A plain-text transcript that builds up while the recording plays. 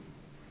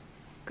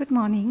Good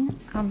morning.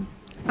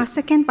 Our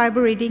second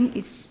Bible reading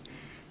is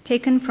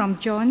taken from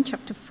John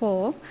chapter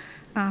 4,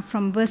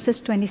 from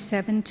verses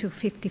 27 to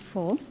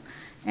 54,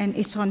 and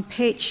it's on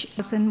page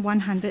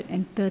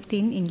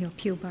 1113 in your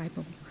Pew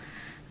Bible.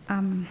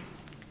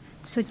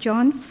 So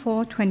John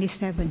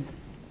 4:27.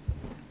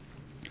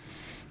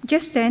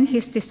 Just then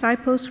his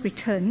disciples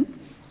returned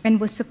and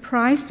were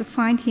surprised to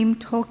find him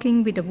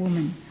talking with a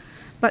woman.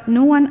 But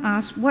no one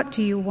asked, "What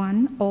do you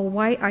want?" or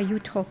 "Why are you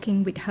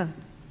talking with her?"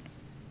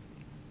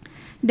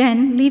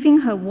 Then, leaving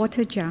her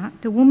water jar,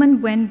 the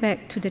woman went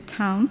back to the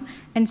town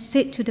and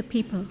said to the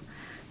people,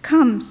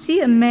 "Come,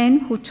 see a man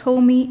who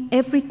told me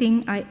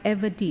everything I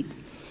ever did.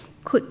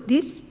 Could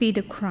this be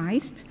the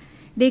Christ?"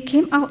 They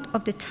came out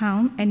of the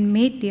town and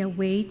made their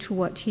way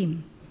toward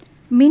him.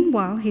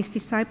 Meanwhile, his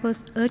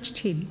disciples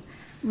urged him,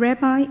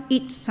 "Rabbi,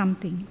 eat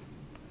something."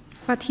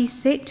 But he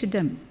said to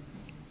them,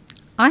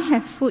 "I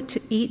have food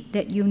to eat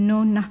that you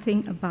know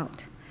nothing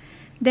about."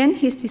 Then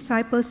his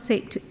disciples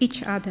said to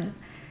each other,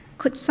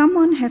 "Could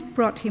someone have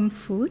brought him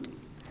food?"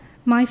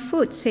 "My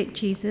food," said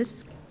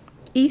Jesus,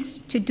 "is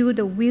to do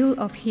the will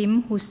of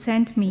him who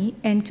sent me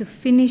and to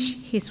finish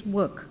his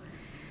work.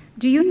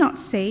 Do you not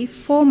say,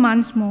 4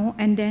 months more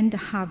and then the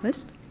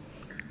harvest?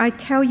 I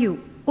tell you,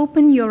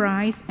 open your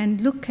eyes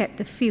and look at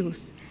the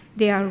fields.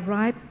 They are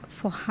ripe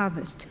for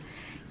harvest.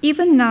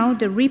 Even now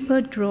the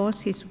reaper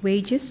draws his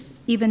wages.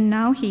 Even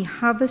now he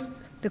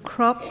harvests the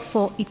crop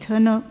for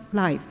eternal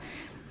life,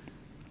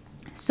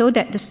 so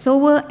that the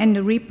sower and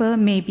the reaper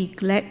may be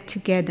glad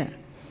together.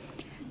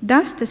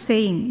 Thus the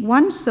saying,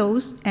 'One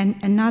sows and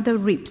another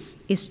reaps,'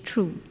 is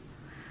true.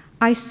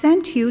 I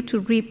sent you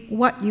to reap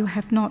what you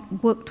have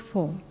not worked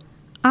for.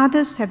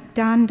 Others have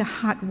done the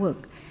hard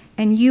work,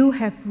 and you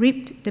have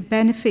reaped the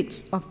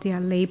benefits of their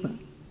labor."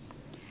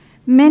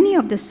 Many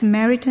of the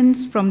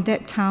Samaritans from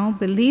that town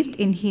believed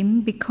in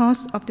him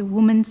because of the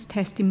woman's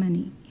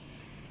testimony.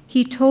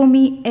 "He told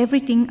me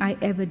everything I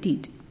ever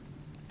did."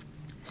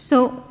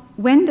 So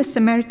when the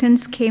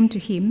Samaritans came to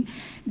him,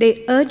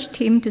 they urged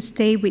him to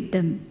stay with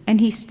them, and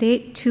he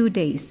stayed 2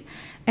 days.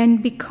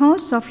 And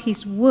because of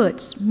his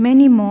words,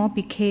 many more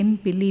became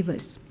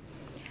believers.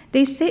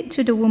 They said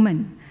to the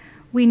woman,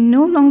 "We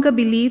no longer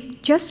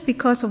believe just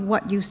because of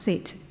what you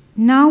said.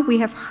 Now we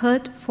have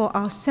heard for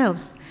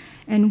ourselves,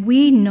 and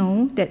we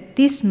know that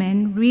this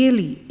man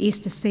really is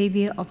the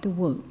Savior of the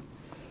world."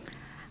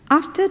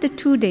 After the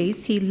 2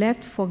 days, he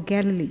left for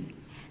Galilee.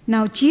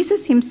 Now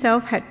Jesus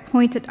himself had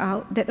pointed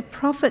out that a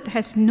prophet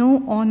has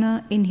no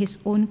honor in his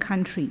own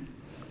country.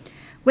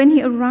 When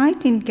he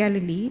arrived in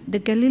Galilee, the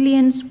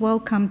Galileans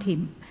welcomed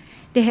him.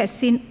 They had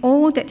seen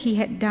all that he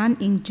had done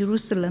in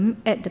Jerusalem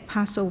at the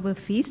Passover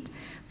feast,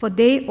 for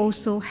they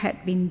also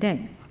had been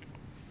there.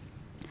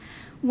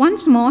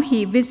 Once more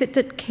he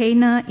visited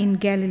Cana in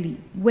Galilee,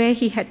 where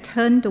he had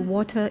turned the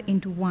water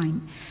into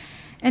wine.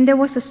 And there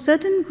was a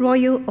certain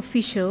royal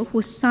official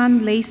whose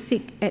son lay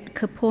sick at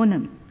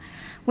Capernaum.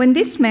 When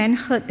this man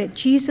heard that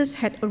Jesus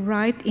had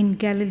arrived in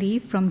Galilee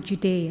from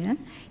Judea,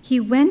 he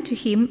went to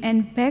him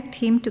and begged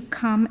him to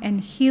come and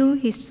heal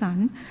his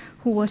son,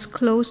 who was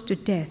close to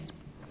death.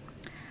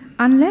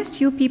 "Unless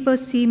you people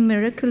see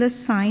miraculous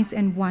signs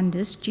and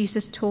wonders,"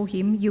 Jesus told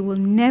him, "you will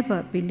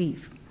never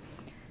believe."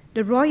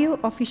 The royal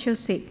official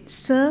said,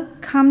 "Sir,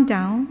 come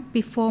down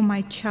before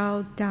my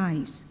child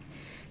dies."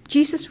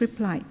 Jesus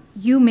replied,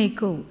 "You may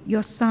go.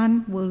 Your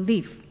son will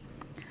live."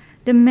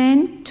 The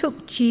man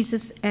took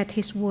Jesus at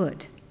his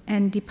word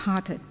and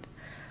departed.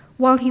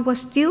 While he was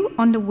still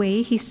on the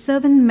way, his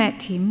servant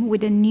met him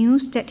with the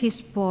news that his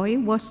boy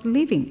was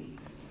living.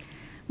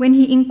 When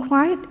he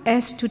inquired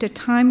as to the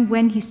time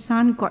when his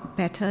son got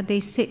better, they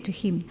said to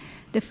him,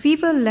 "The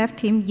fever left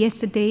him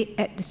yesterday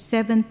at the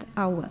 7th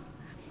hour."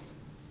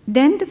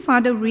 Then the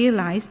father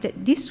realized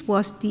that this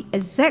was the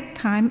exact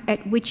time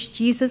at which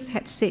Jesus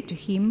had said to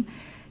him,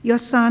 "Your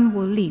son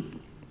will live."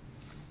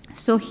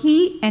 So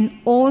he and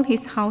all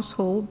his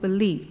household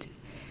believed.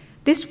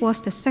 This was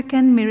the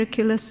second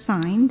miraculous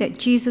sign that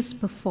Jesus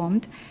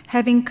performed,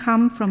 having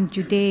come from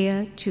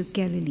Judea to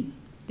Galilee.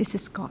 This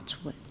is God's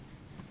word.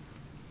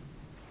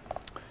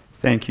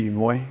 Thank you,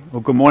 Moy.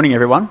 Well, good morning,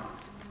 everyone.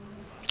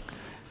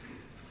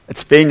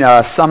 It's been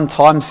some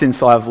time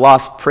since I've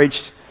last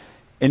preached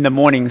in the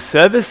morning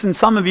service, and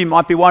some of you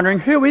might be wondering,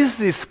 who is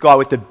this guy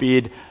with the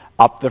beard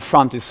up the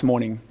front this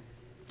morning?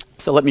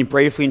 So let me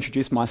briefly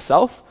introduce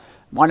myself.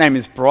 My name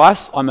is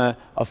Bryce. I'm a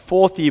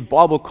fourth-year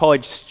Bible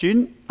college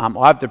student.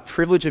 I have the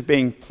privilege of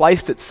being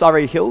placed at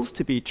Surrey Hills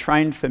to be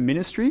trained for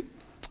ministry.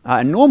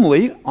 And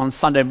normally, on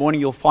Sunday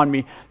morning, you'll find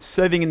me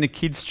serving in the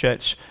kids'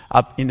 church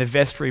up in the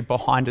vestry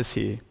behind us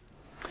here.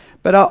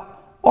 But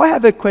I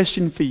have a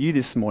question for you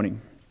this morning.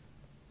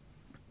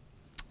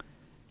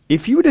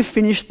 If you were to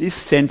finish this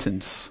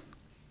sentence,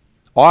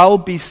 "I'll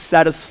be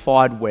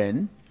satisfied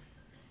when,"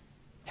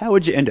 how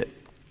would you end it?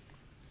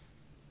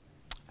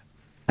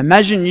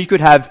 Imagine you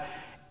could have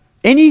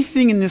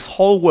anything in this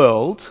whole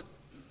world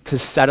to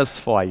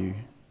satisfy you.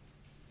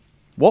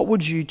 What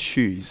would you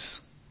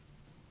choose?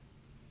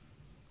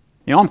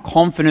 You know, I'm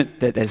confident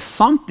that there's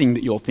something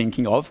that you're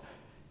thinking of,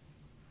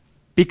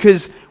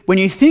 Because when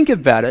you think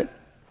about it,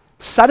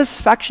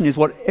 satisfaction is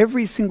what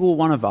every single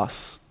one of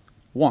us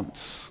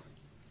wants.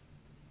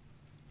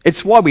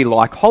 It's why we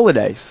like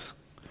holidays.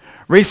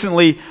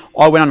 Recently,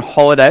 I went on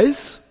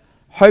holidays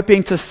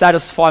hoping to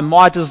satisfy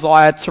my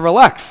desire to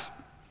relax.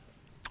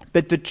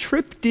 But the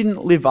trip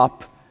didn't live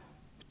up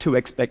to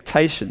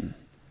expectation.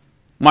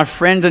 My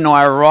friend and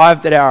I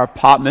arrived at our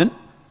apartment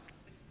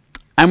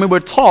and we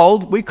were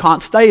told we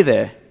can't stay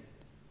there.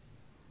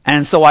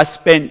 And so I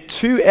spent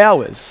 2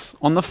 hours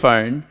on the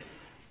phone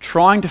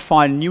trying to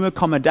find new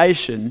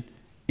accommodation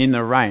in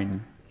the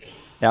rain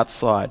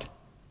outside.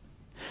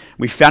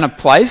 We found a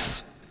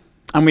place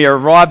and we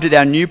arrived at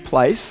our new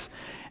place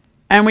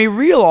and we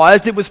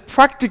realised it was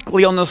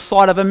practically on the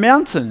side of a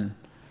mountain.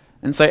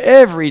 And so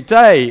every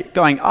day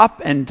going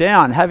up and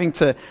down, having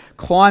to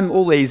climb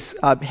all these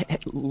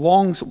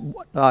long,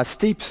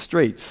 steep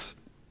streets.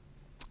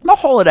 My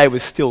holiday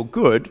was still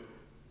good,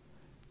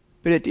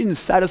 but it didn't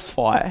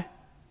satisfy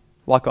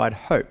like I'd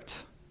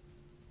hoped.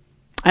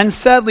 And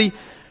sadly,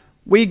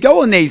 we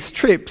go on these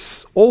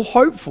trips all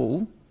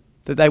hopeful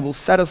that they will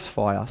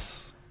satisfy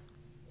us.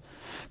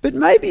 But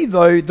maybe,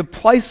 though, the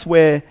place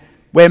where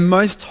we're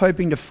most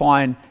hoping to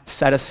find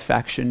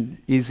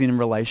satisfaction is in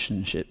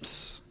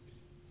relationships.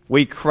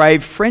 We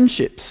crave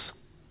friendships.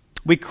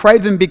 We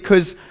crave them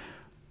because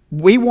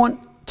we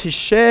want to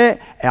share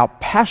our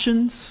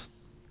passions,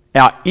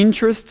 our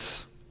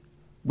interests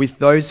with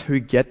those who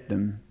get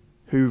them,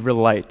 who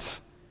relate.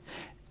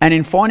 And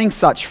in finding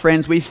such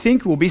friends, we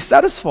think we'll be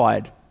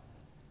satisfied.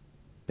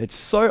 But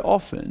so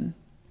often,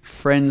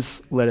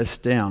 friends let us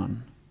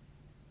down.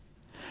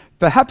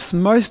 Perhaps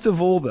most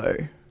of all,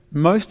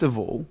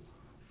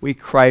 we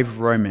crave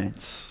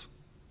romance.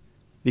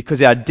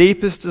 Because our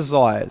deepest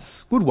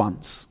desires, good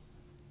ones,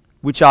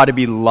 which are to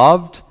be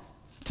loved,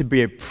 to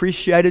be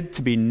appreciated,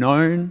 to be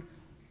known,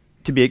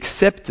 to be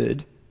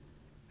accepted,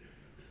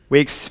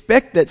 we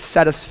expect that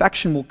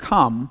satisfaction will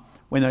come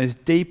when those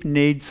deep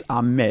needs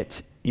are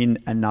met in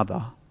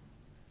another.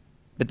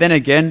 But then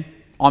again,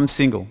 I'm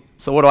single,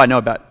 so what do I know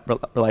about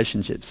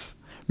relationships?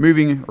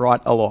 Moving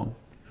right along.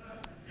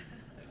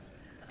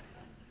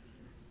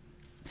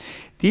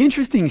 The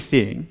interesting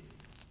thing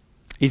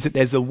is that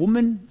there's a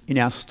woman in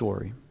our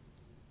story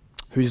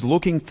who's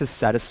looking for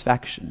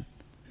satisfaction.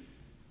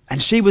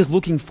 And she was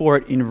looking for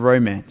it in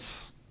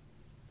romance.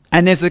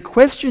 And there's a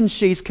question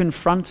she's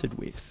confronted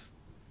with.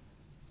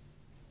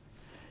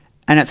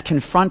 And it's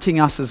confronting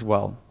us as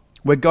well.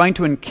 We're going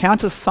to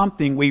encounter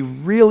something we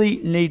really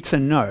need to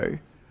know,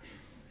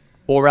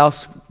 or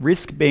else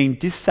risk being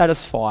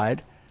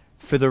dissatisfied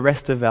for the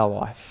rest of our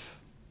life.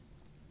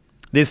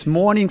 This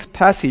morning's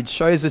passage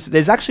shows us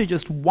there's actually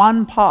just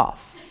one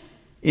path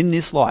in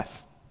this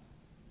life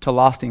to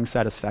lasting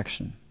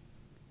satisfaction.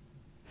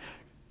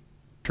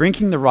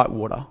 Drinking the right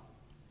water,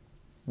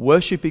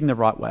 worshipping the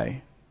right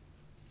way,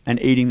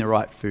 and eating the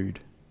right food.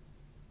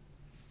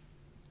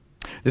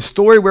 The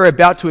story we're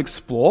about to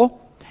explore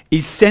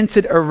is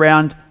centered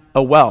around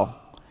a well.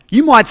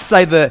 You might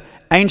say the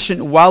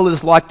ancient well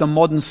is like the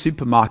modern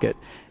supermarket.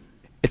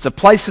 It's a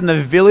place in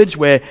the village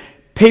where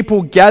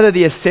people gather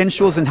the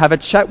essentials and have a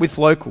chat with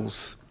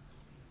locals.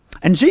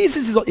 And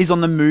Jesus is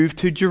on the move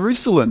to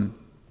Jerusalem.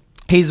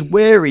 He's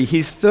weary,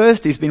 he's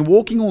thirsty, he's been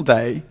walking all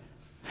day.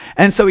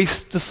 And so he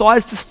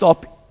decides to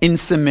stop in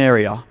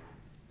Samaria.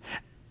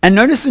 And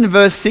notice in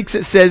verse 6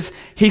 it says,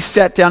 he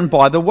sat down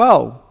by the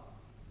well.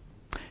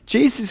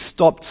 Jesus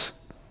stopped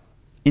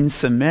in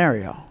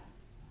Samaria.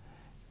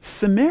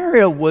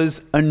 Samaria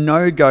was a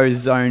no-go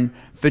zone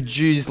for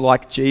Jews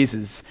like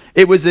Jesus.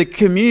 It was a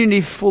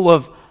community full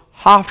of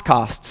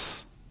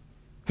half-castes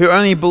who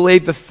only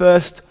believed the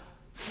first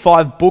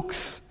 5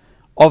 books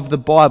of the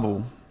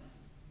Bible.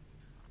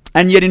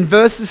 And yet in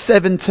verses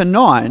 7 to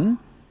 9,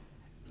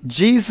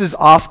 Jesus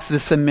asks the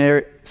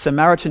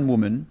Samaritan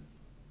woman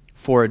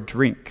for a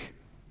drink.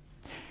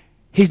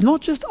 He's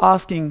not just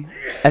asking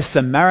a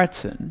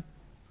Samaritan,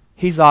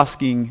 he's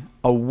asking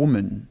a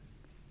woman.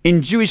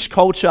 In Jewish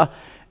culture,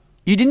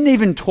 you didn't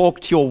even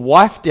talk to your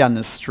wife down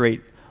the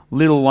street,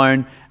 let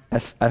alone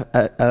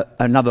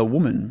another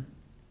woman.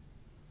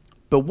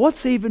 But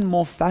what's even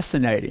more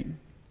fascinating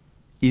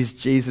is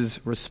Jesus'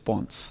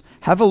 response.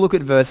 Have a look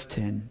at verse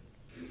 10.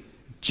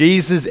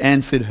 Jesus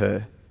answered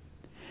her,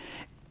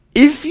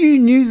 "If you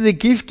knew the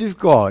gift of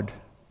God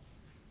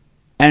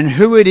and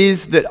who it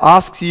is that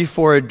asks you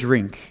for a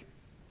drink,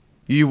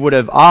 you would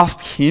have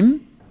asked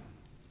him,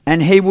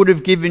 and he would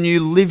have given you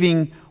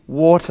living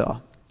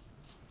water."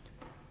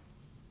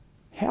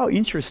 How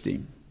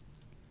interesting.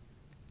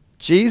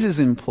 Jesus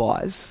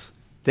implies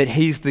that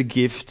he's the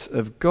gift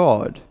of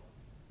God.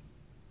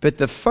 But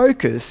the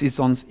focus is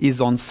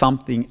on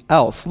something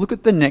else. Look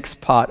at the next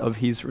part of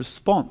his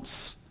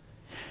response.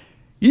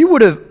 You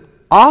would have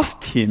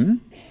asked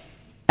him,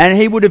 and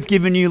he would have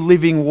given you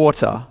living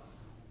water.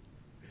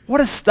 What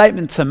a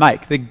statement to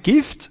make. The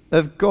gift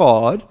of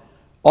God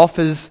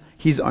offers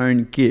his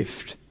own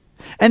gift.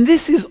 And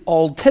this is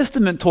Old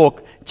Testament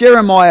talk.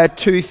 Jeremiah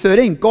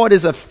 2:13. God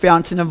is a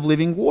fountain of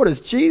living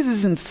waters.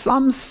 Jesus, in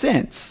some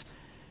sense,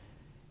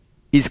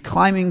 is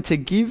claiming to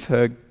give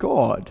her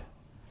God.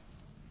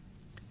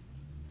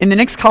 In the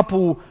next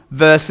couple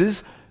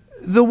verses,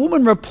 the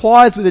woman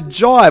replies with a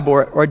jibe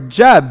or a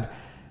jab.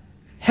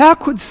 How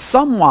could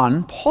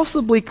someone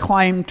possibly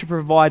claim to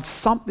provide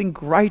something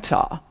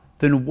greater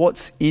than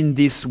what's in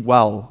this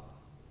well?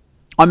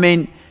 I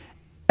mean,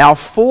 our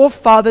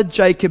forefather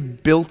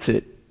Jacob built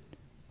it.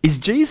 Is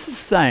Jesus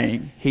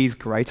saying he's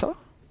greater?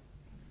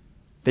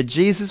 But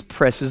Jesus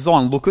presses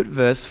on. Look at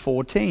verse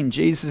 14.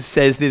 Jesus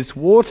says this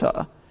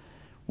water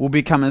will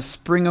become a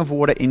spring of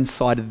water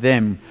inside of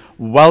them,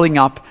 welling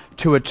up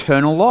to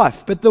eternal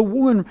life. But the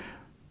woman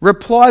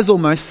replies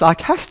almost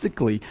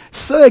sarcastically,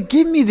 Sir,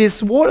 give me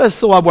this water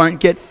so I won't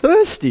get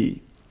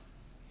thirsty.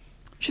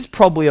 She's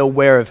probably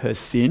aware of her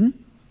sin,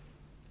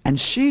 and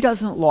she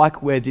doesn't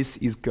like where this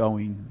is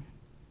going.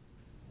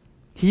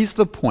 Here's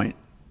the point.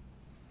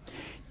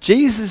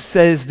 Jesus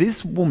says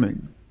this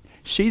woman,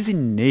 she's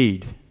in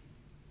need.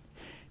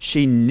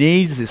 She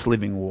needs this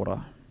living water,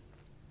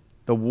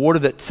 the water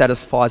that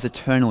satisfies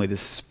eternally, the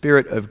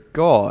Spirit of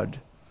God.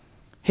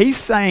 He's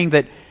saying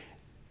that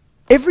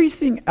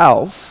everything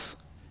else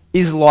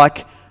is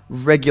like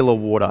regular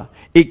water.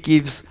 It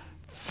gives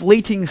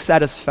fleeting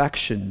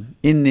satisfaction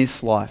in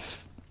this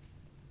life.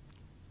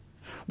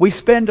 We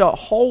spend a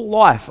whole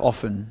life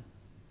often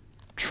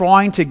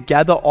trying to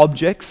gather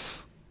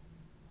objects,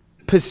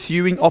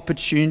 pursuing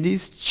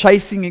opportunities,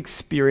 chasing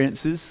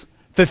experiences,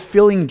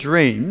 fulfilling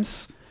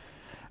dreams,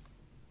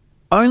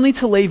 only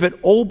to leave it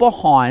all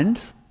behind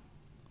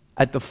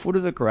at the foot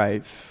of the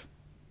grave,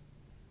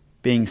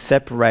 being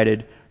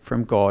separated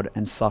from God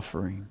and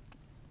suffering.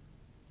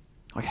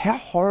 Like, how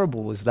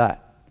horrible is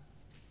that?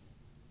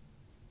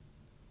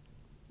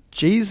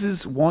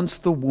 Jesus wants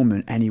the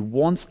woman, and he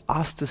wants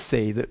us to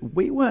see that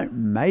we weren't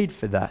made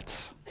for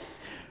that.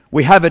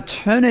 We have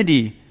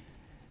eternity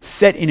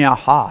set in our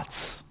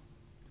hearts,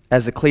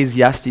 as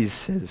Ecclesiastes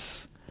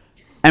says.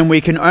 And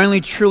we can only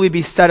truly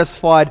be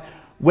satisfied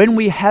when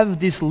we have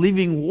this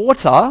living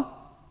water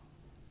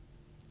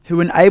who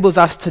enables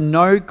us to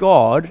know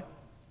God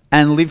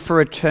and live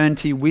for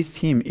eternity with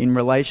him in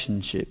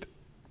relationship.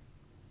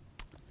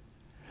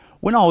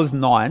 When I was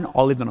 9,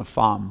 I lived on a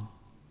farm.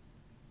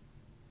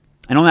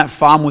 And on that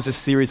farm was a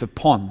series of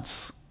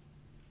ponds.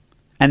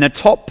 And the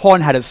top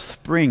pond had a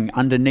spring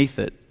underneath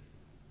it.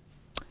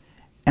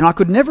 And I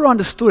could never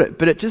understood it,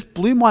 but it just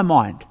blew my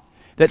mind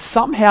that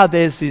somehow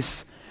there's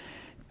this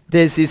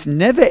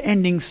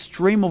never-ending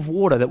stream of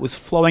water that was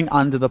flowing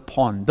under the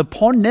pond. The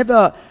pond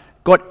never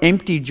got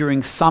empty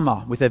during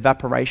summer with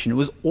evaporation. It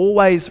was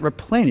always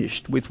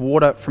replenished with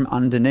water from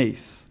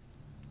underneath.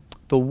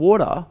 The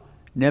water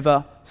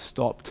never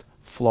stopped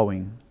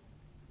flowing.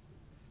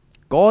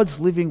 God's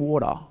living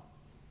water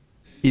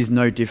is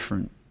no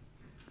different.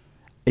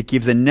 It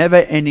gives a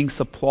never-ending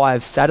supply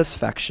of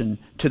satisfaction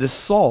to the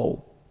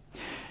soul.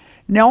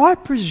 Now, I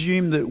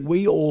presume that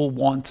we all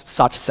want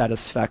such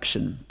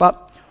satisfaction,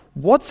 but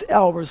what's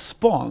our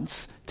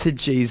response to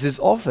Jesus'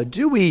 offer?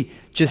 Do we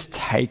just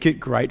take it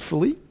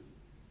gratefully?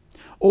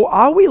 Or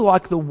are we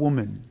like the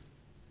woman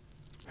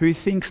who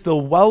thinks the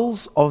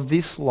wells of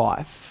this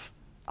life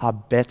are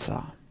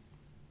better?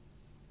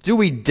 Do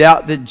we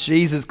doubt that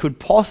Jesus could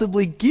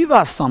possibly give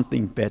us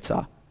something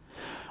better?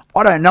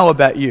 I don't know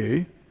about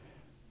you,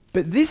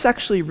 but this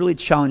actually really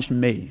challenged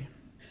me.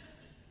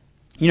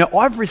 You know,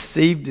 I've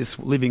received this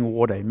living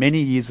water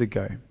many years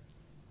ago.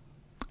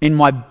 In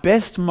my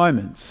best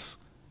moments,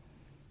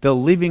 the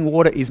living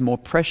water is more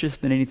precious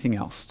than anything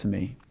else to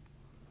me.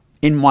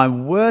 In my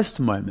worst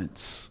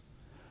moments,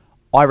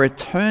 I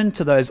return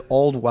to those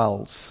old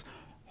wells,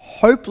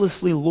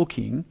 hopelessly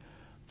looking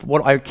for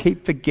what I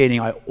keep forgetting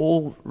I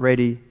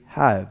already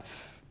have.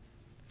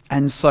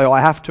 And so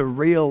I have to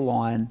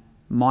realign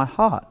my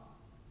heart.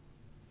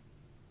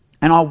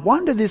 And I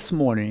wonder this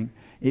morning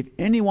if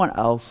anyone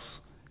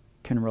else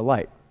can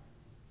relate.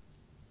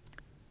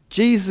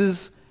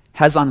 Jesus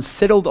has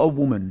unsettled a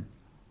woman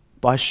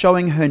by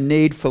showing her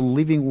need for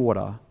living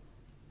water.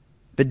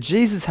 But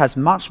Jesus has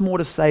much more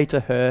to say to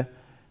her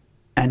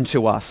and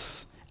to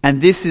us.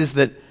 And this is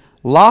that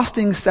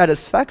lasting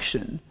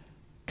satisfaction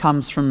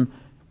comes from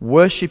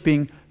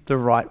worshipping the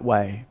right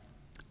way.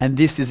 And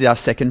this is our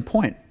second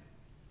point.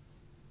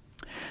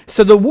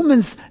 So the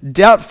woman's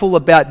doubtful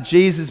about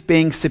Jesus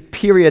being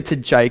superior to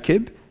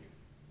Jacob,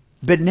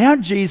 but now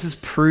Jesus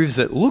proves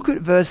it. Look at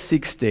verse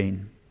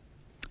 16.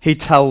 He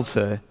tells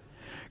her,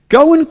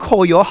 "Go and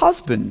call your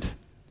husband."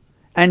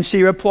 And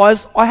she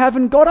replies, "I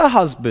haven't got a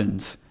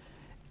husband."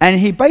 And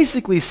he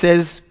basically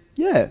says,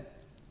 "Yeah,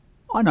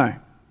 I know.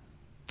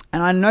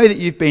 And I know that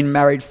you've been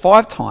married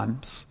 5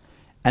 times,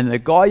 and the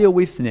guy you're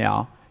with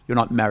now, you're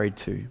not married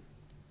to."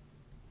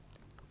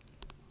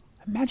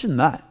 Imagine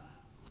that.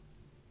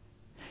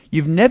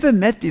 You've never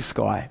met this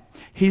guy.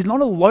 He's not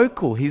a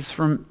local. He's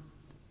from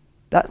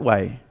that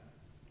way.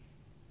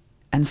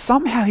 And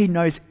somehow he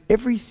knows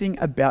everything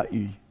about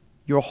you,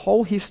 your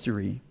whole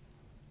history.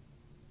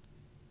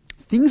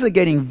 Things are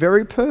getting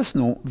very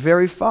personal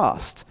very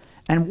fast.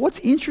 And what's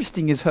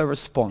interesting is her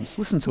response.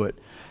 Listen to it.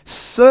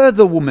 "Sir,"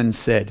 the woman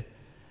said,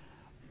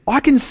 I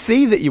can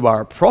see that you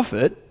are a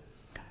prophet.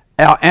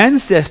 Our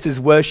ancestors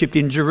worshipped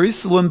in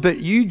Jerusalem, but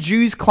you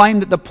Jews claim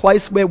that the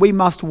place where we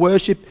must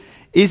worship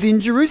is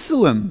in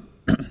Jerusalem.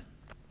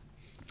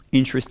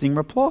 Interesting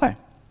reply.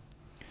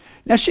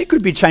 Now, she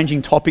could be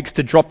changing topics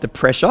to drop the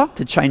pressure,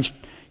 to change,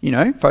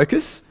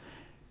 focus.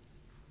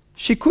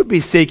 She could be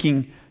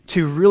seeking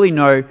to really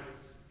know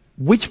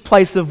which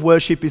place of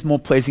worship is more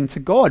pleasing to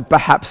God.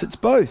 Perhaps it's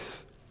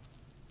both.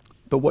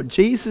 But what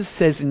Jesus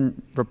says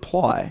in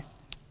reply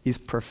is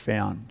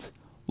profound.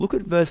 Look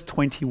at verse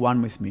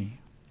 21 with me.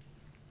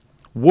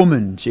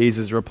 "Woman,"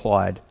 Jesus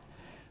replied,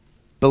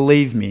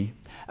 "believe me,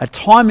 a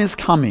time is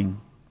coming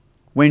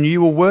when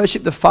you will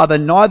worship the Father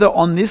neither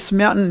on this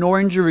mountain nor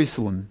in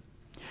Jerusalem.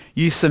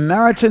 You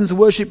Samaritans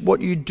worship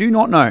what you do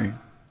not know.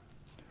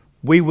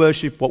 We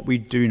worship what we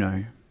do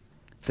know,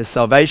 for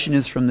salvation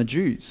is from the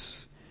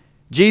Jews."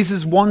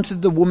 Jesus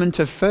wanted the woman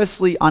to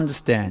firstly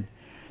understand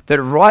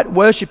that right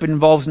worship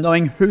involves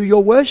knowing who you're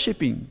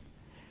worshipping.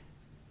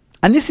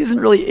 And this isn't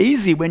really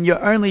easy when you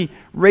only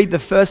read the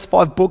first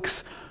 5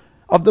 books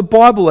of the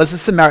Bible as the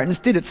Samaritans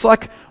did. It's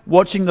like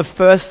watching the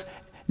first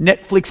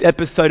Netflix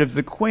episode of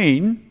The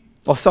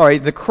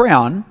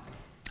Crown,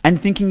 and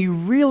thinking you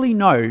really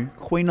know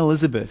Queen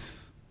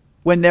Elizabeth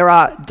when there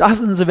are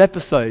dozens of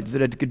episodes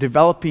that are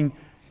developing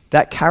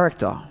that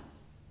character.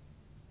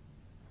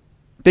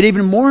 But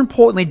even more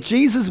importantly,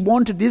 Jesus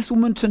wanted this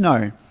woman to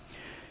know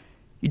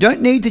you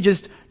don't need to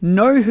just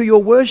know who you're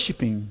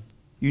worshipping.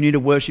 You need to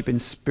worship in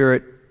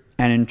spirit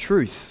and in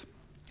truth.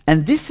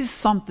 And this is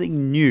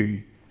something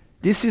new.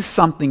 This is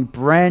something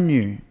brand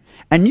new.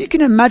 And you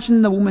can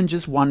imagine the woman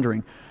just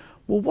wondering,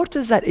 well, what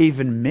does that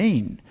even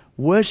mean?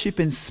 Worship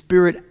in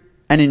spirit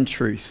and in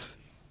truth.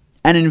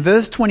 And in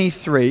verse 4,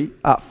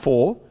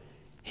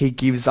 he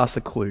gives us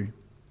a clue.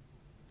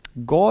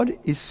 God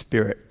is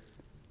spirit,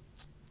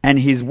 and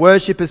his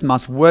worshippers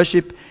must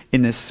worship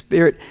in the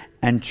spirit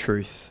and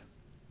truth.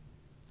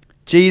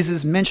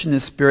 Jesus mentioned the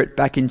Spirit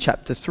back in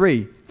chapter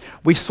 3.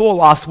 We saw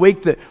last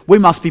week that we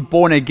must be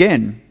born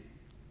again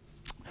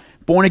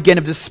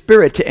of the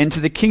Spirit to enter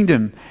the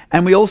kingdom.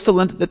 And we also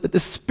learned that the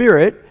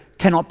Spirit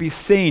cannot be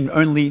seen,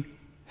 only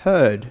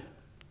heard.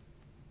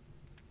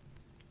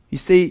 You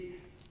see,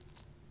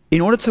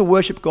 in order to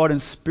worship God in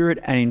spirit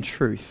and in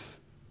truth,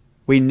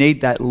 we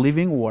need that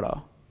living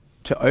water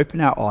to open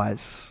our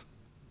eyes,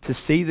 to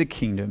see the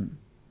kingdom,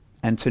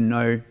 and to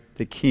know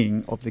the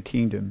King of the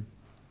kingdom.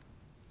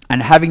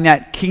 And having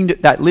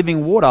that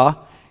living water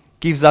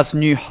gives us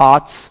new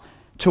hearts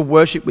to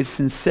worship with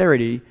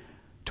sincerity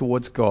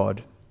towards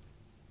God.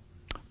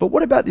 But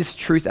what about this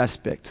truth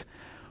aspect?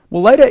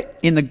 Well, later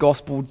in the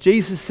gospel,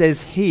 Jesus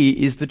says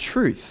he is the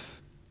truth.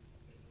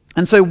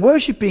 And so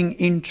worshipping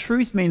in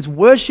truth means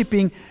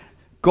worshipping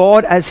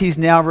God as he's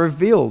now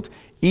revealed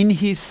in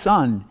his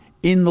Son,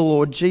 in the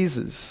Lord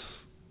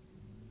Jesus.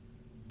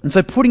 And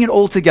so putting it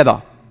all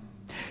together,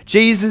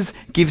 Jesus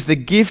gives the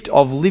gift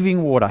of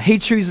living water. He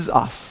chooses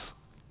us.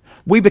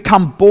 We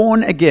become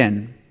born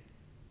again.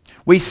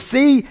 We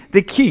see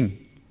the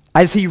King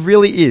as he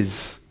really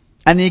is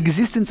and the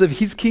existence of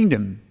his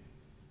kingdom.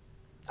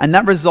 And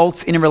that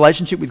results in a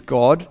relationship with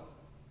God,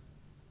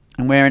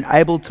 and we're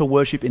enabled to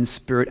worship in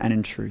spirit and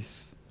in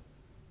truth.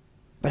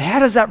 But how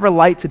does that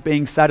relate to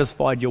being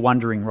satisfied, you're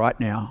wondering right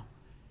now?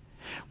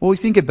 Well, we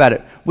think about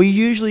it. We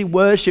usually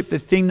worship the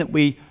thing that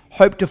we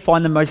hope to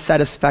find the most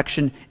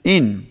satisfaction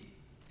in.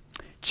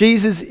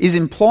 Jesus is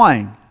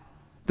implying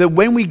that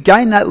when we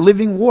gain that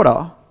living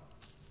water,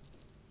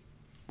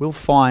 we'll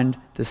find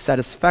the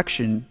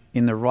satisfaction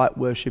in the right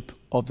worship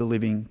of the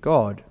living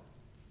God.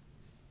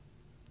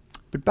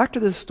 But back to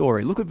the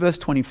story. Look at verse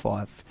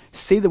 25.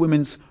 See the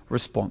women's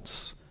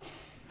response.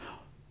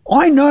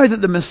 I know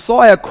that the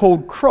Messiah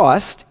called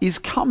Christ is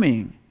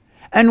coming,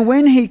 and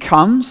when he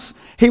comes,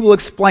 he will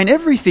explain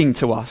everything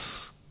to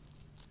us.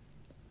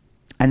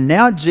 And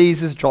now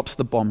Jesus drops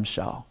the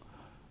bombshell.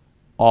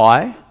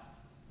 I,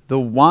 the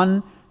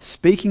one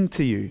speaking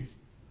to you,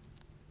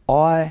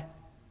 I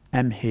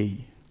am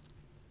he.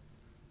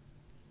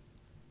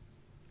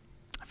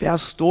 If our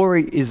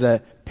story is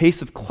a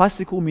piece of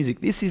classical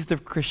music, this is the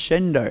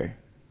crescendo.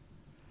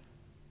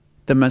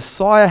 The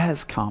Messiah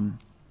has come,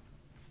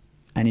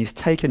 and he's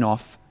taken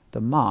off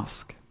the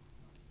mask.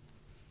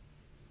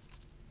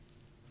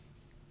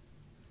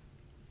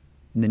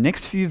 In the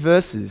next few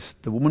verses,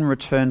 the woman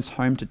returns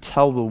home to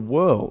tell the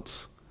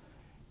world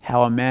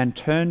how a man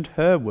turned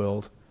her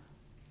world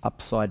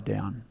upside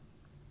down.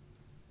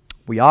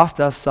 We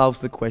asked ourselves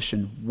the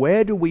question,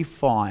 where do we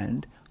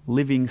find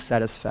living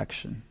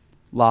satisfaction,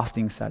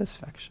 lasting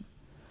satisfaction?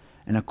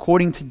 And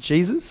according to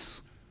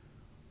Jesus,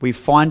 we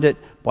find it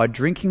by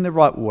drinking the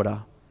right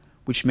water,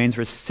 which means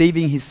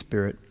receiving his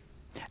Spirit,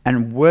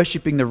 and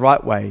worshipping the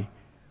right way,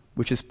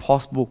 which is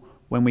possible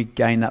when we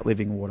gain that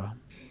living water.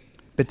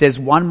 But there's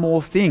one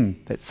more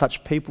thing that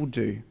such people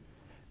do.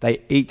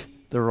 They eat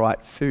the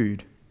right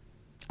food.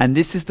 And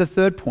this is the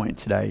third point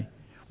today.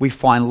 We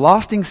find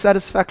lasting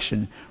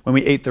satisfaction when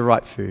we eat the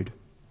right food.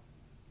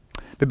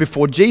 But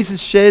before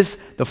Jesus shares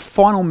the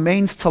final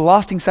means to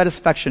lasting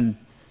satisfaction,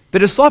 the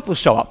disciples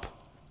show up.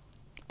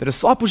 the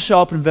disciples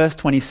show up in verse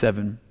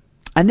 27,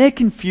 and they're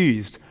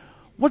confused.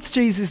 What's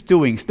Jesus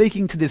doing,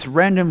 speaking to this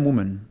random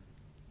woman?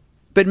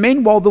 But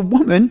meanwhile, the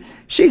woman,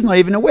 she's not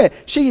even aware.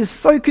 She is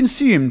so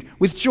consumed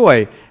with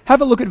joy. Have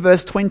a look at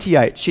verse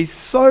 28. She's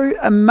so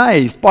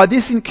amazed by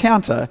this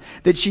encounter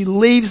that she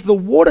leaves the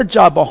water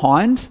jar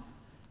behind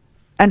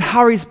and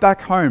hurries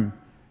back home.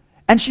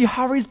 And she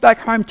hurries back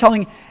home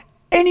telling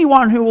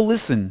anyone who will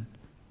listen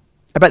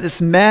about this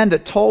man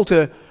that told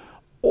her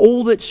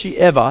all that she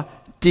ever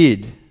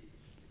did.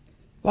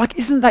 Like,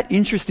 isn't that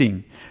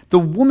interesting? The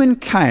woman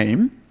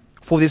came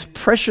for this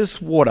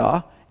precious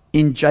water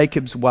in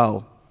Jacob's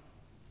well.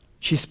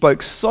 She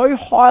spoke so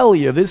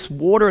highly of this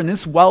water and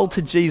this well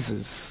to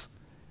Jesus.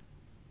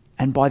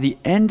 And by the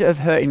end of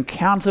her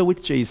encounter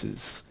with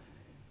Jesus,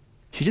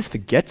 she just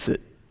forgets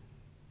it.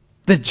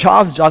 The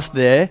jar's just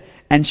there,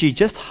 and she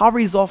just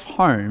hurries off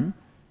home.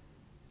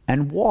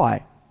 And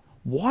why?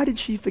 Why did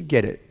she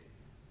forget it?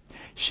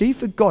 She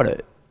forgot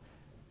it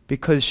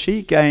because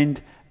she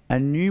gained a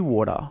new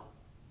water,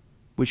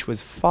 which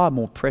was far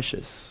more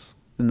precious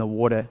than the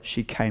water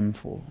she came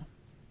for.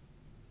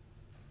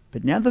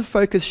 But now the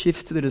focus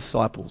shifts to the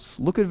disciples.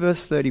 Look at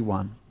verse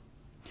 31.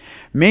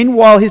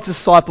 Meanwhile, his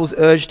disciples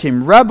urged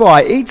him,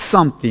 "Rabbi, eat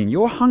something.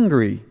 You're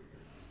hungry."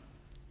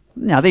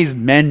 Now, these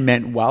men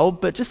meant well,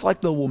 but just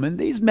like the woman,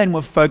 these men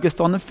were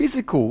focused on the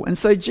physical. And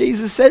so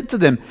Jesus said to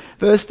them,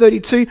 verse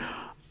 32,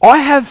 "I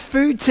have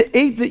food to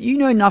eat that you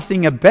know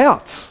nothing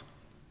about."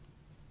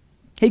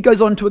 He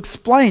goes on to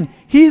explain,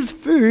 his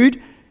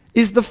food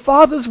is the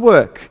Father's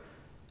work.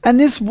 And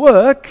this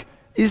work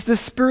is the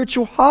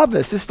spiritual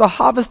harvest. It's the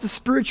harvest, the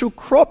spiritual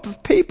crop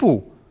of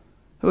people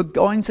who are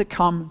going to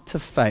come to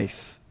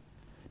faith.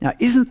 Now,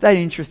 isn't that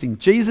interesting?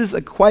 Jesus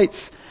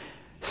equates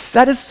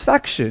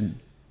satisfaction,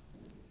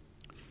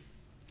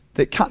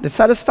 the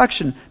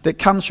satisfaction that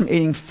comes from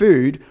eating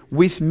food,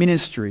 with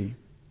ministry.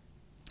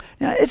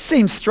 Now, it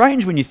seems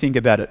strange when you think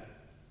about it.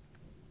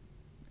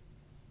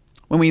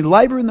 When we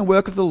labor in the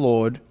work of the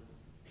Lord,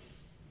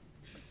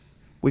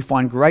 we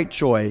find great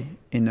joy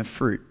in the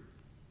fruit.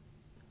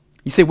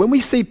 You see, when we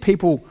see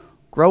people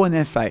grow in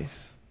their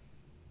faith,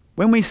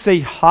 when we see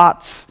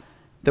hearts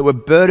that were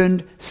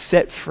burdened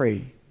set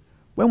free,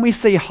 when we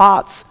see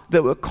hearts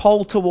that were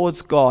cold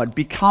towards God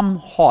become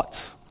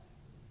hot,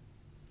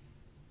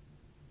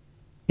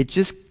 it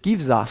just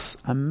gives us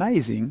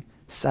amazing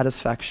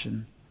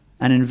satisfaction.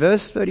 And in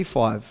verse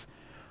 35,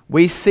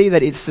 we see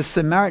that it's the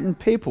Samaritan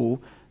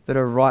people that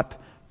are ripe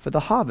for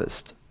the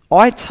harvest.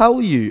 I tell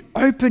you,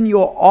 open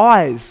your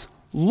eyes,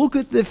 look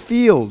at the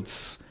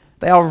fields.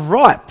 They are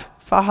ripe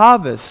for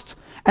harvest.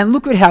 And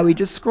look at how he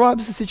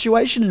describes the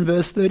situation in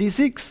verse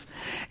 36.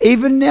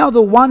 Even now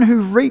the one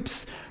who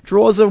reaps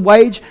draws a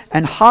wage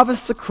and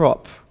harvests a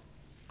crop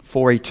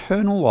for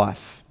eternal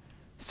life,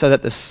 so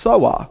that the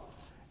sower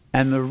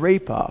and the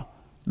reaper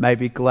may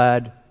be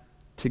glad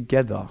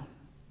together.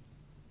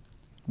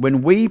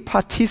 When we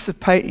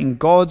participate in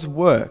God's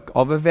work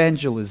of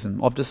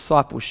evangelism, of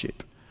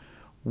discipleship,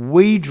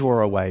 we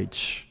draw a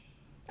wage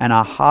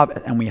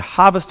and we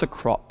harvest a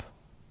crop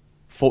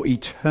for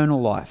eternal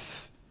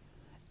life.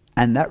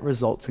 And that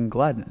results in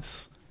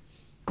gladness.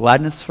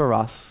 Gladness for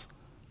us,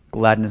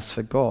 gladness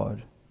for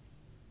God.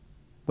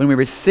 When we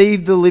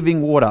receive the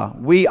living water,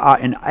 we are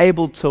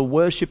enabled to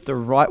worship the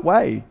right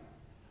way.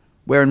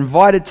 We're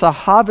invited to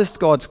harvest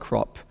God's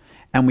crop,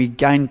 and we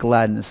gain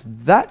gladness.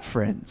 That,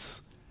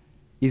 friends,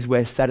 is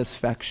where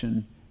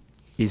satisfaction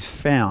is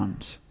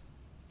found.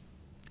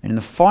 And in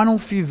the final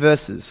few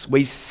verses,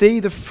 we see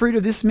the fruit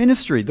of this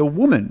ministry, the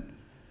woman,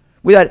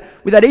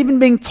 without even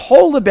being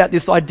told about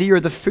this idea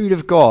of the food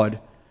of God,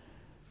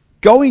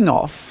 going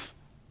off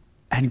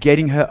and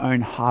getting her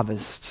own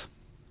harvest.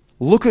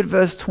 Look at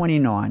verse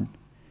 29.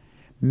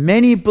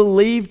 Many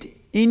believed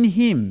in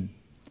him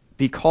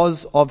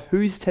because of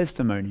whose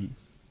testimony?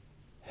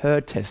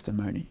 Her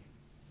testimony.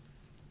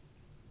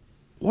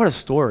 What a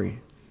story.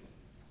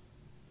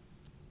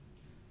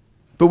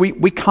 But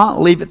we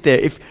can't leave it there.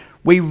 If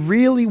we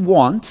really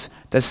want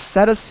the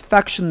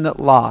satisfaction that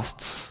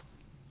lasts,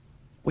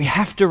 we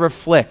have to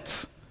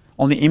reflect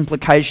on the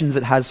implications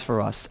it has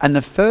for us. And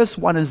the first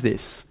one is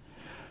this: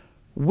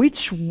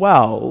 which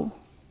well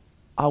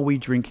are we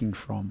drinking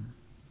from?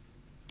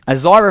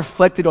 As I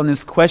reflected on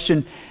this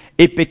question,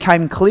 it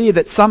became clear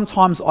that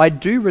sometimes I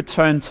do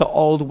return to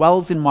old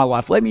wells in my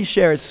life. Let me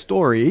share a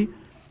story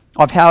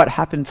of how it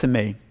happened to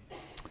me.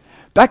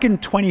 Back in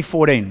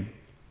 2014,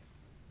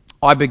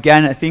 I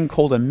began a thing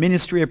called a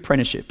ministry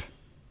apprenticeship.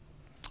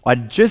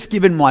 I'd just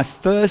given my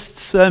first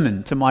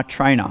sermon to my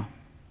trainer.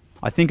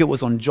 I think it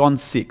was on John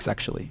 6,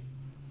 actually.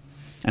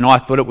 And I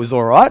thought it was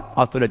all right.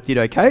 I thought it did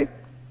okay.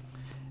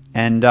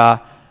 And I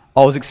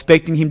was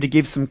expecting him to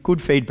give some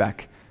good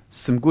feedback,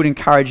 some good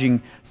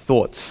encouraging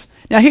thoughts.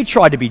 Now, he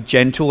tried to be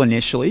gentle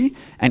initially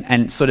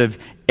and sort of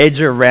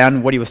edge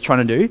around what he was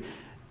trying to do.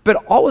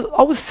 But I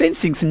was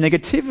sensing some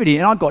negativity,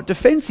 and I got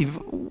defensive.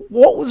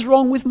 What was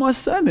wrong with my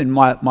sermon?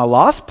 My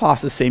last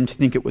pastor seemed to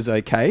think it was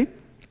okay.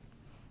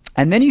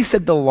 And then he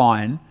said the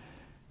line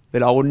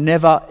that I will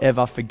never,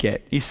 ever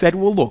forget. He said,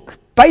 well, look,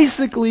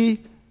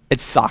 basically,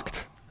 It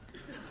sucked.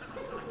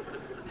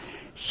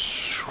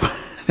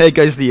 There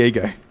goes the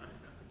ego.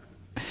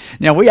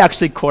 Now, we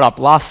actually caught up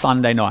last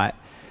Sunday night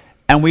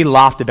and we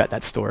laughed about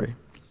that story.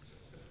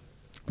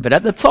 But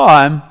at the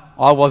time,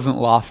 I wasn't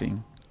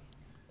laughing.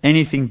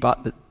 Anything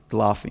but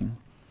laughing.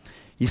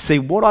 You see,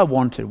 what I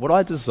wanted, what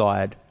I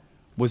desired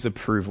was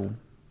approval.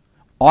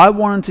 I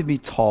wanted to be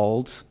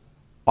told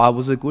I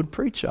was a good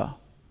preacher.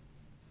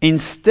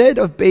 Instead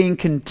of being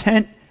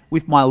content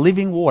with my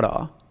living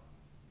water,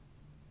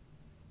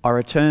 I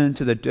returned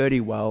to the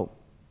dirty well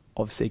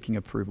of seeking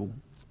approval.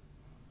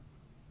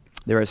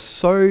 There are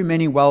so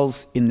many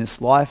wells in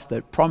this life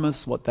that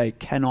promise what they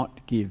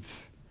cannot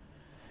give.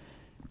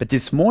 But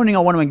this morning I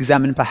want to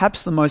examine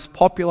perhaps the most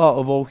popular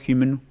of all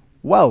human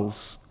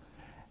wells,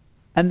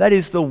 and that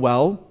is the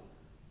well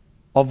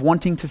of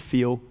wanting to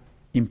feel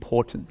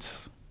important.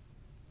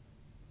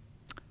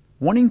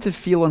 Wanting to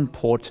feel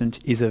important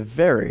is a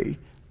very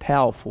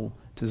powerful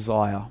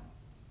desire.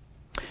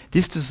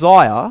 This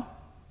desire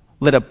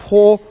led a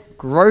poor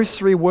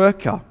grocery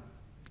worker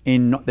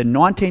in the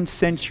 19th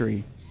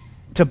century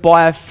to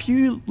buy a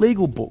few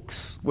legal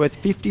books worth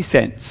 50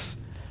 cents,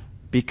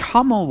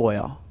 become a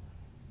lawyer,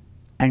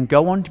 and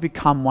go on to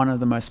become one of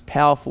the most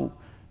powerful,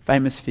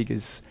 famous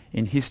figures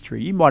in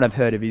history. You might have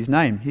heard of his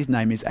name. His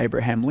name is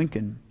Abraham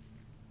Lincoln.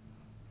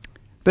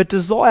 But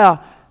desire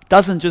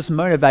doesn't just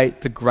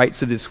motivate the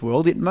greats of this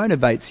world, it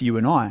motivates you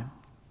and I.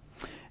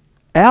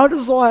 Our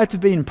desire to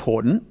be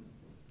important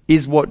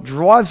is what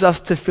drives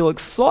us to feel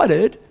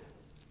excited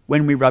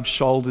when we rub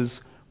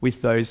shoulders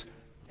with those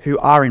who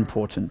are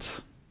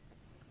important.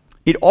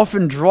 It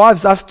often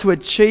drives us to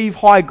achieve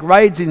high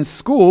grades in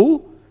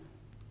school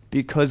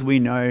because we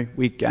know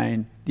we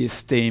gain the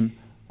esteem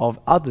of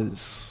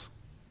others.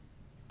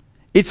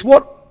 It's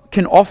what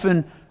can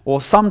often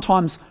or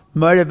sometimes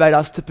motivate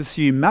us to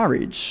pursue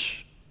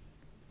marriage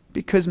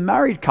because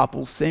married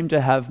couples seem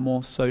to have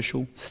more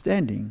social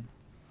standing.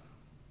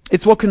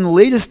 It's what can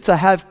lead us to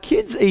have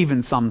kids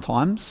even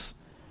sometimes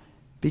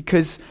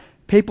because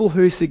people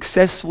who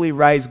successfully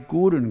raise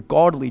good and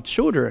godly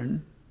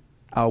children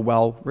are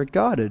well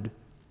regarded.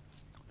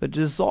 The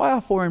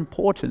desire for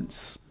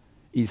importance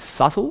is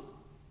subtle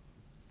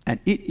and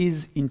it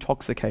is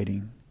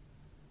intoxicating.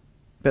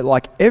 But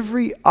like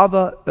every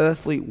other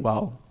earthly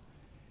well,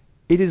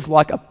 it is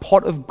like a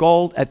pot of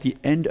gold at the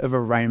end of a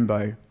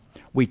rainbow.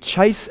 We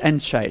chase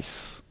and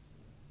chase,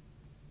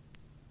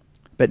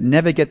 but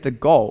never get the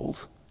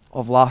gold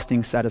of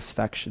lasting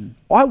satisfaction.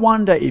 I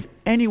wonder if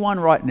anyone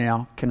right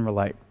now can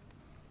relate.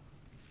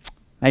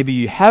 Maybe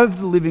you have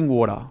the living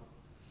water,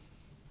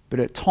 but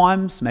at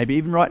times, maybe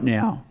even right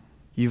now,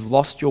 you've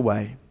lost your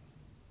way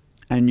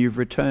and you've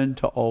returned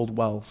to old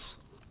wells.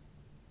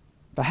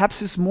 Perhaps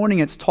this morning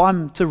it's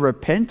time to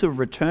repent of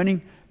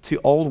returning to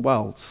old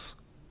wells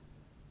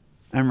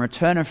and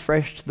return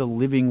afresh to the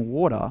living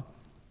water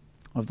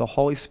of the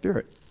Holy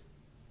Spirit.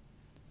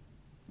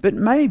 But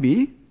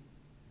maybe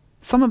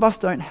some of us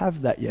don't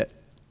have that yet.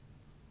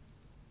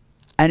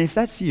 And if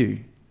that's you,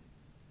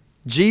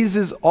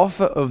 Jesus'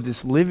 offer of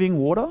this living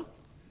water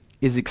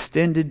is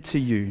extended to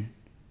you.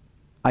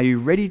 Are you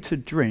ready to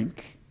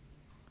drink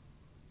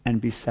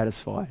and be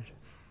satisfied?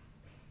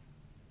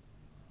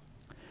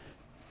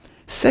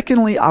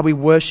 Secondly, are we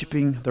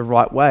worshipping the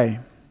right way?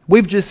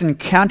 We've just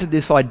encountered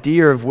this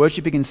idea of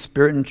worshipping in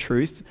spirit and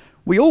truth.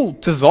 We all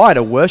desire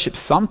to worship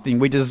something.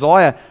 We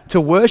desire to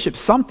worship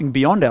something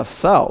beyond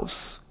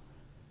ourselves.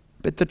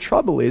 But the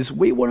trouble is,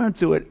 we want to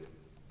do it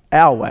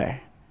our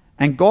way.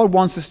 And God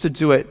wants us to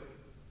do it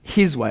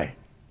His way,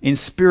 in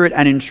spirit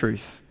and in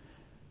truth.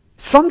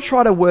 Some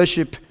try to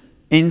worship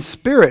in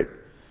spirit.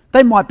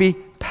 They might be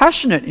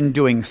passionate in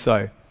doing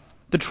so.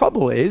 The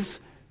trouble is,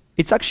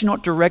 it's actually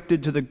not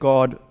directed to the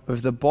God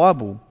of the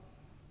Bible.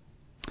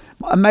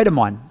 A mate of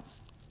mine,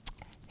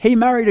 he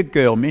married a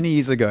girl many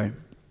years ago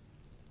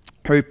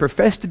who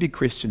professed to be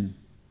Christian.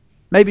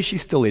 Maybe she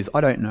still is,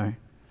 I don't know.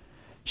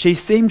 She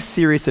seemed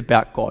serious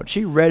about God.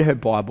 She read her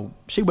Bible.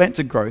 She went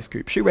to growth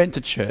group. She went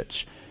to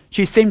church.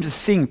 She seemed to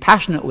sing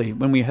passionately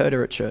when we heard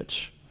her at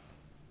church.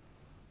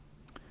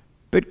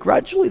 But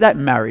gradually that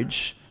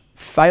marriage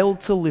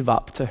failed to live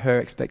up to her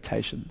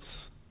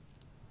expectations.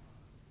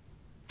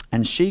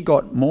 And she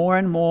got more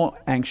and more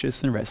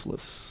anxious and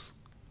restless.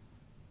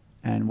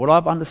 And what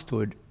I've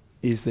understood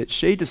is that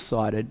she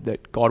decided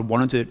that God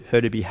wanted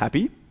her to be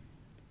happy,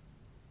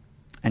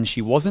 and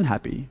she wasn't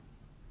happy,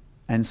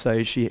 and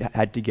so she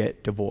had to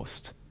get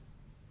divorced.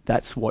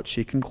 That's what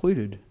she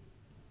concluded.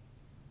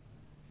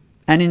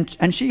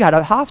 And she had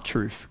a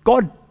half-truth.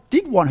 God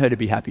did want her to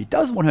be happy,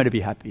 does want her to be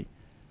happy,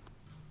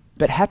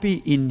 but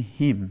happy in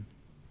Him,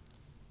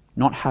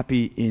 not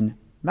happy in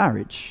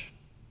marriage.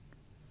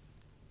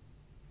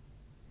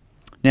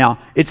 Now,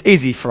 it's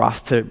easy for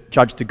us to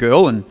judge the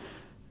girl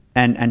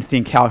and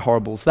think how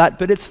horrible is that,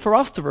 but it's for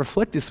us to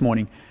reflect this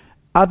morning.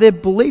 Are there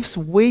beliefs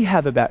we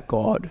have about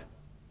God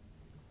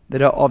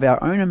that are of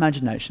our own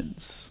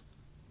imaginations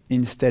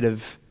instead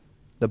of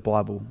the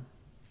Bible?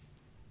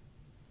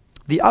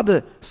 The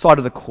other side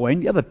of the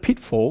coin, the other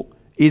pitfall,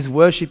 is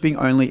worshipping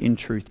only in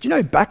truth. Do you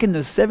know, back in the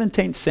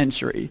 17th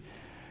century,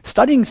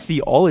 studying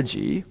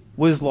theology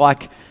was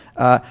like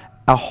a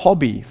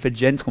hobby for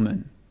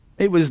gentlemen.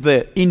 It was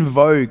the in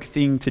vogue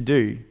thing to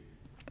do.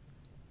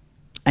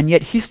 And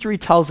yet history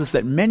tells us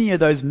that many of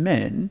those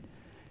men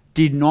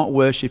did not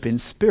worship in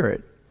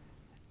spirit.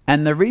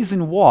 And the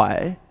reason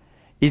why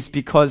is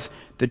because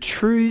the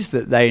truths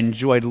that they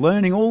enjoyed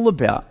learning all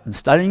about and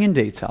studying in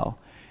detail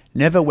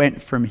never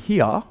went from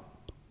here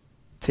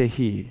to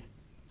here.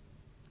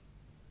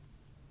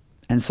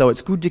 And so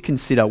it's good to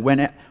consider,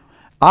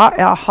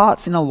 are our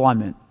hearts in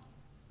alignment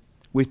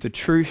with the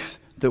truth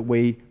that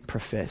we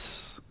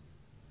profess?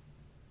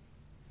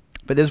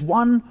 But there's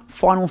one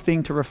final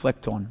thing to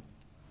reflect on.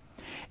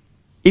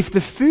 If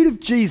the food of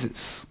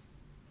Jesus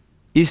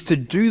is to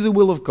do the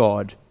will of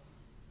God,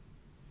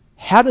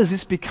 how does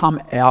this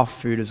become our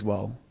food as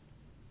well?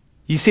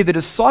 You see, the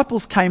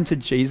disciples came to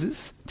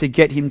Jesus to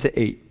get him to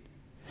eat.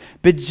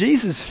 But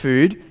Jesus'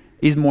 food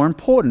is more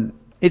important.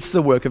 It's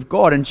the work of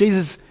God. And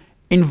Jesus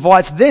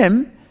invites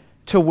them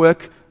to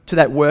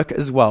that work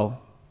as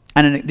well.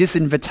 And this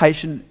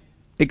invitation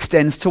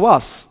extends to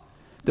us,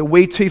 that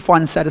we too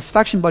find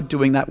satisfaction by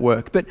doing that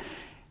work. But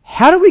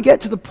how do we get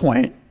to the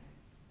point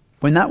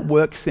when that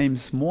work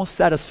seems more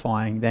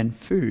satisfying than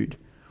food?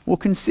 Well,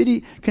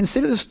 consider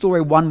the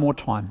story one more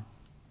time.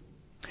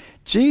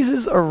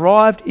 Jesus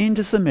arrived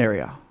into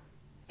Samaria.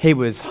 He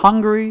was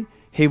hungry,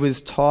 he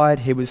was tired,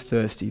 he was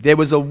thirsty. There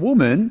was a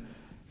woman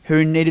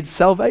who needed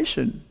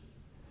salvation.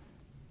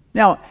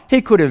 Now,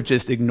 he could have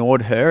just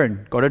ignored her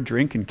and got a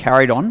drink and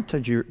carried on to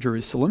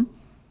Jerusalem.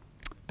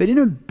 But in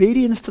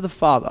obedience to the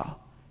Father,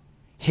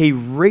 he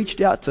reached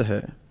out to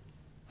her.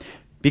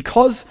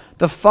 Because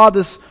the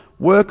Father's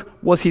work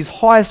was his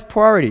highest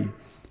priority,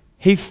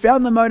 he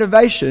found the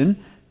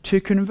motivation to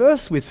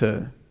converse with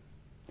her.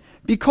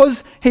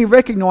 Because he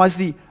recognized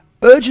the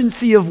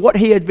urgency of what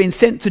he had been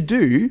sent to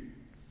do,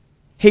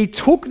 he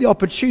took the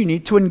opportunity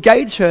to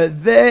engage her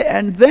there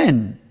and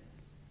then.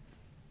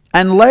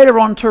 And later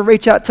on to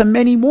reach out to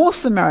many more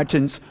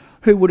Samaritans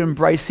who would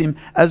embrace him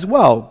as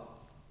well.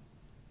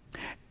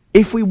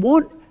 If we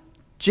want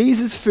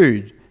Jesus'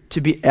 food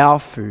to be our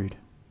food,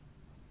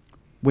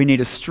 we need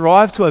to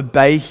strive to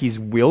obey his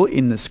will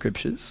in the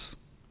scriptures.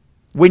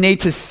 We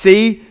need to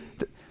see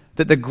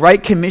that the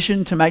Great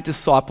Commission to make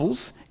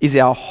disciples is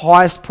our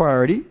highest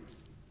priority,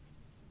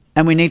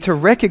 and we need to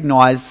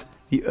recognize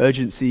the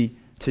urgency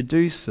to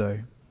do so.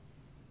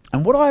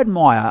 And what I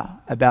admire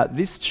about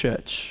this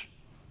church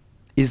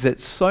is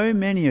that so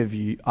many of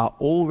you are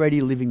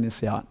already living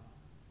this out.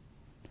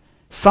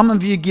 Some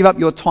of you give up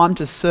your time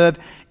to serve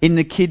in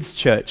the kids'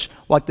 church,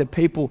 like the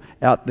people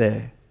out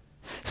there.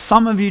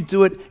 Some of you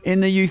do it in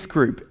the youth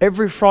group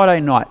every Friday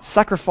night,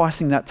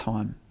 sacrificing that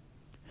time.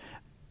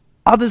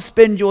 Others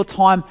spend your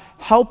time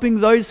helping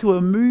those who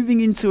are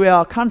moving into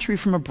our country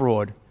from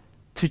abroad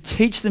to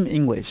teach them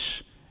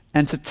English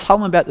and to tell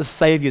them about the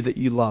Saviour that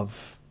you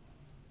love.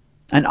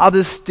 And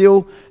others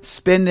still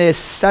spend their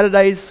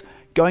Saturdays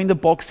going to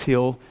Box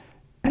Hill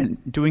and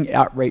doing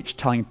outreach,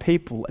 telling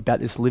people about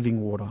this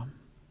living water.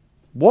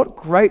 What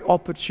great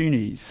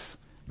opportunities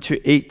to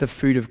eat the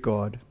food of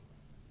God.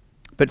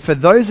 But for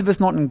those of us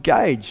not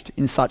engaged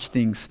in such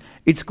things,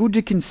 it's good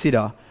to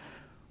consider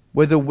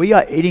whether we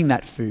are eating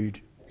that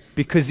food,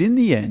 because in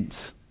the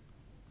end,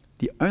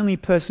 the only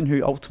person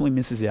who ultimately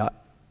misses out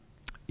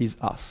is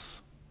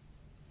us.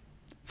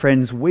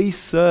 Friends, we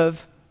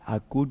serve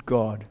a good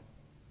God,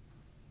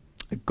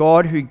 a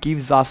God who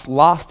gives us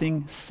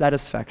lasting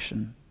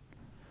satisfaction.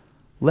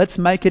 Let's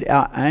make it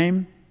our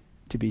aim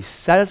to be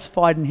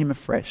satisfied in him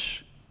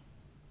afresh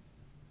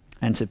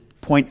and to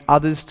point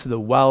others to the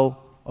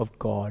well of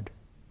God.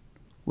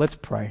 Let's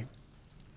pray.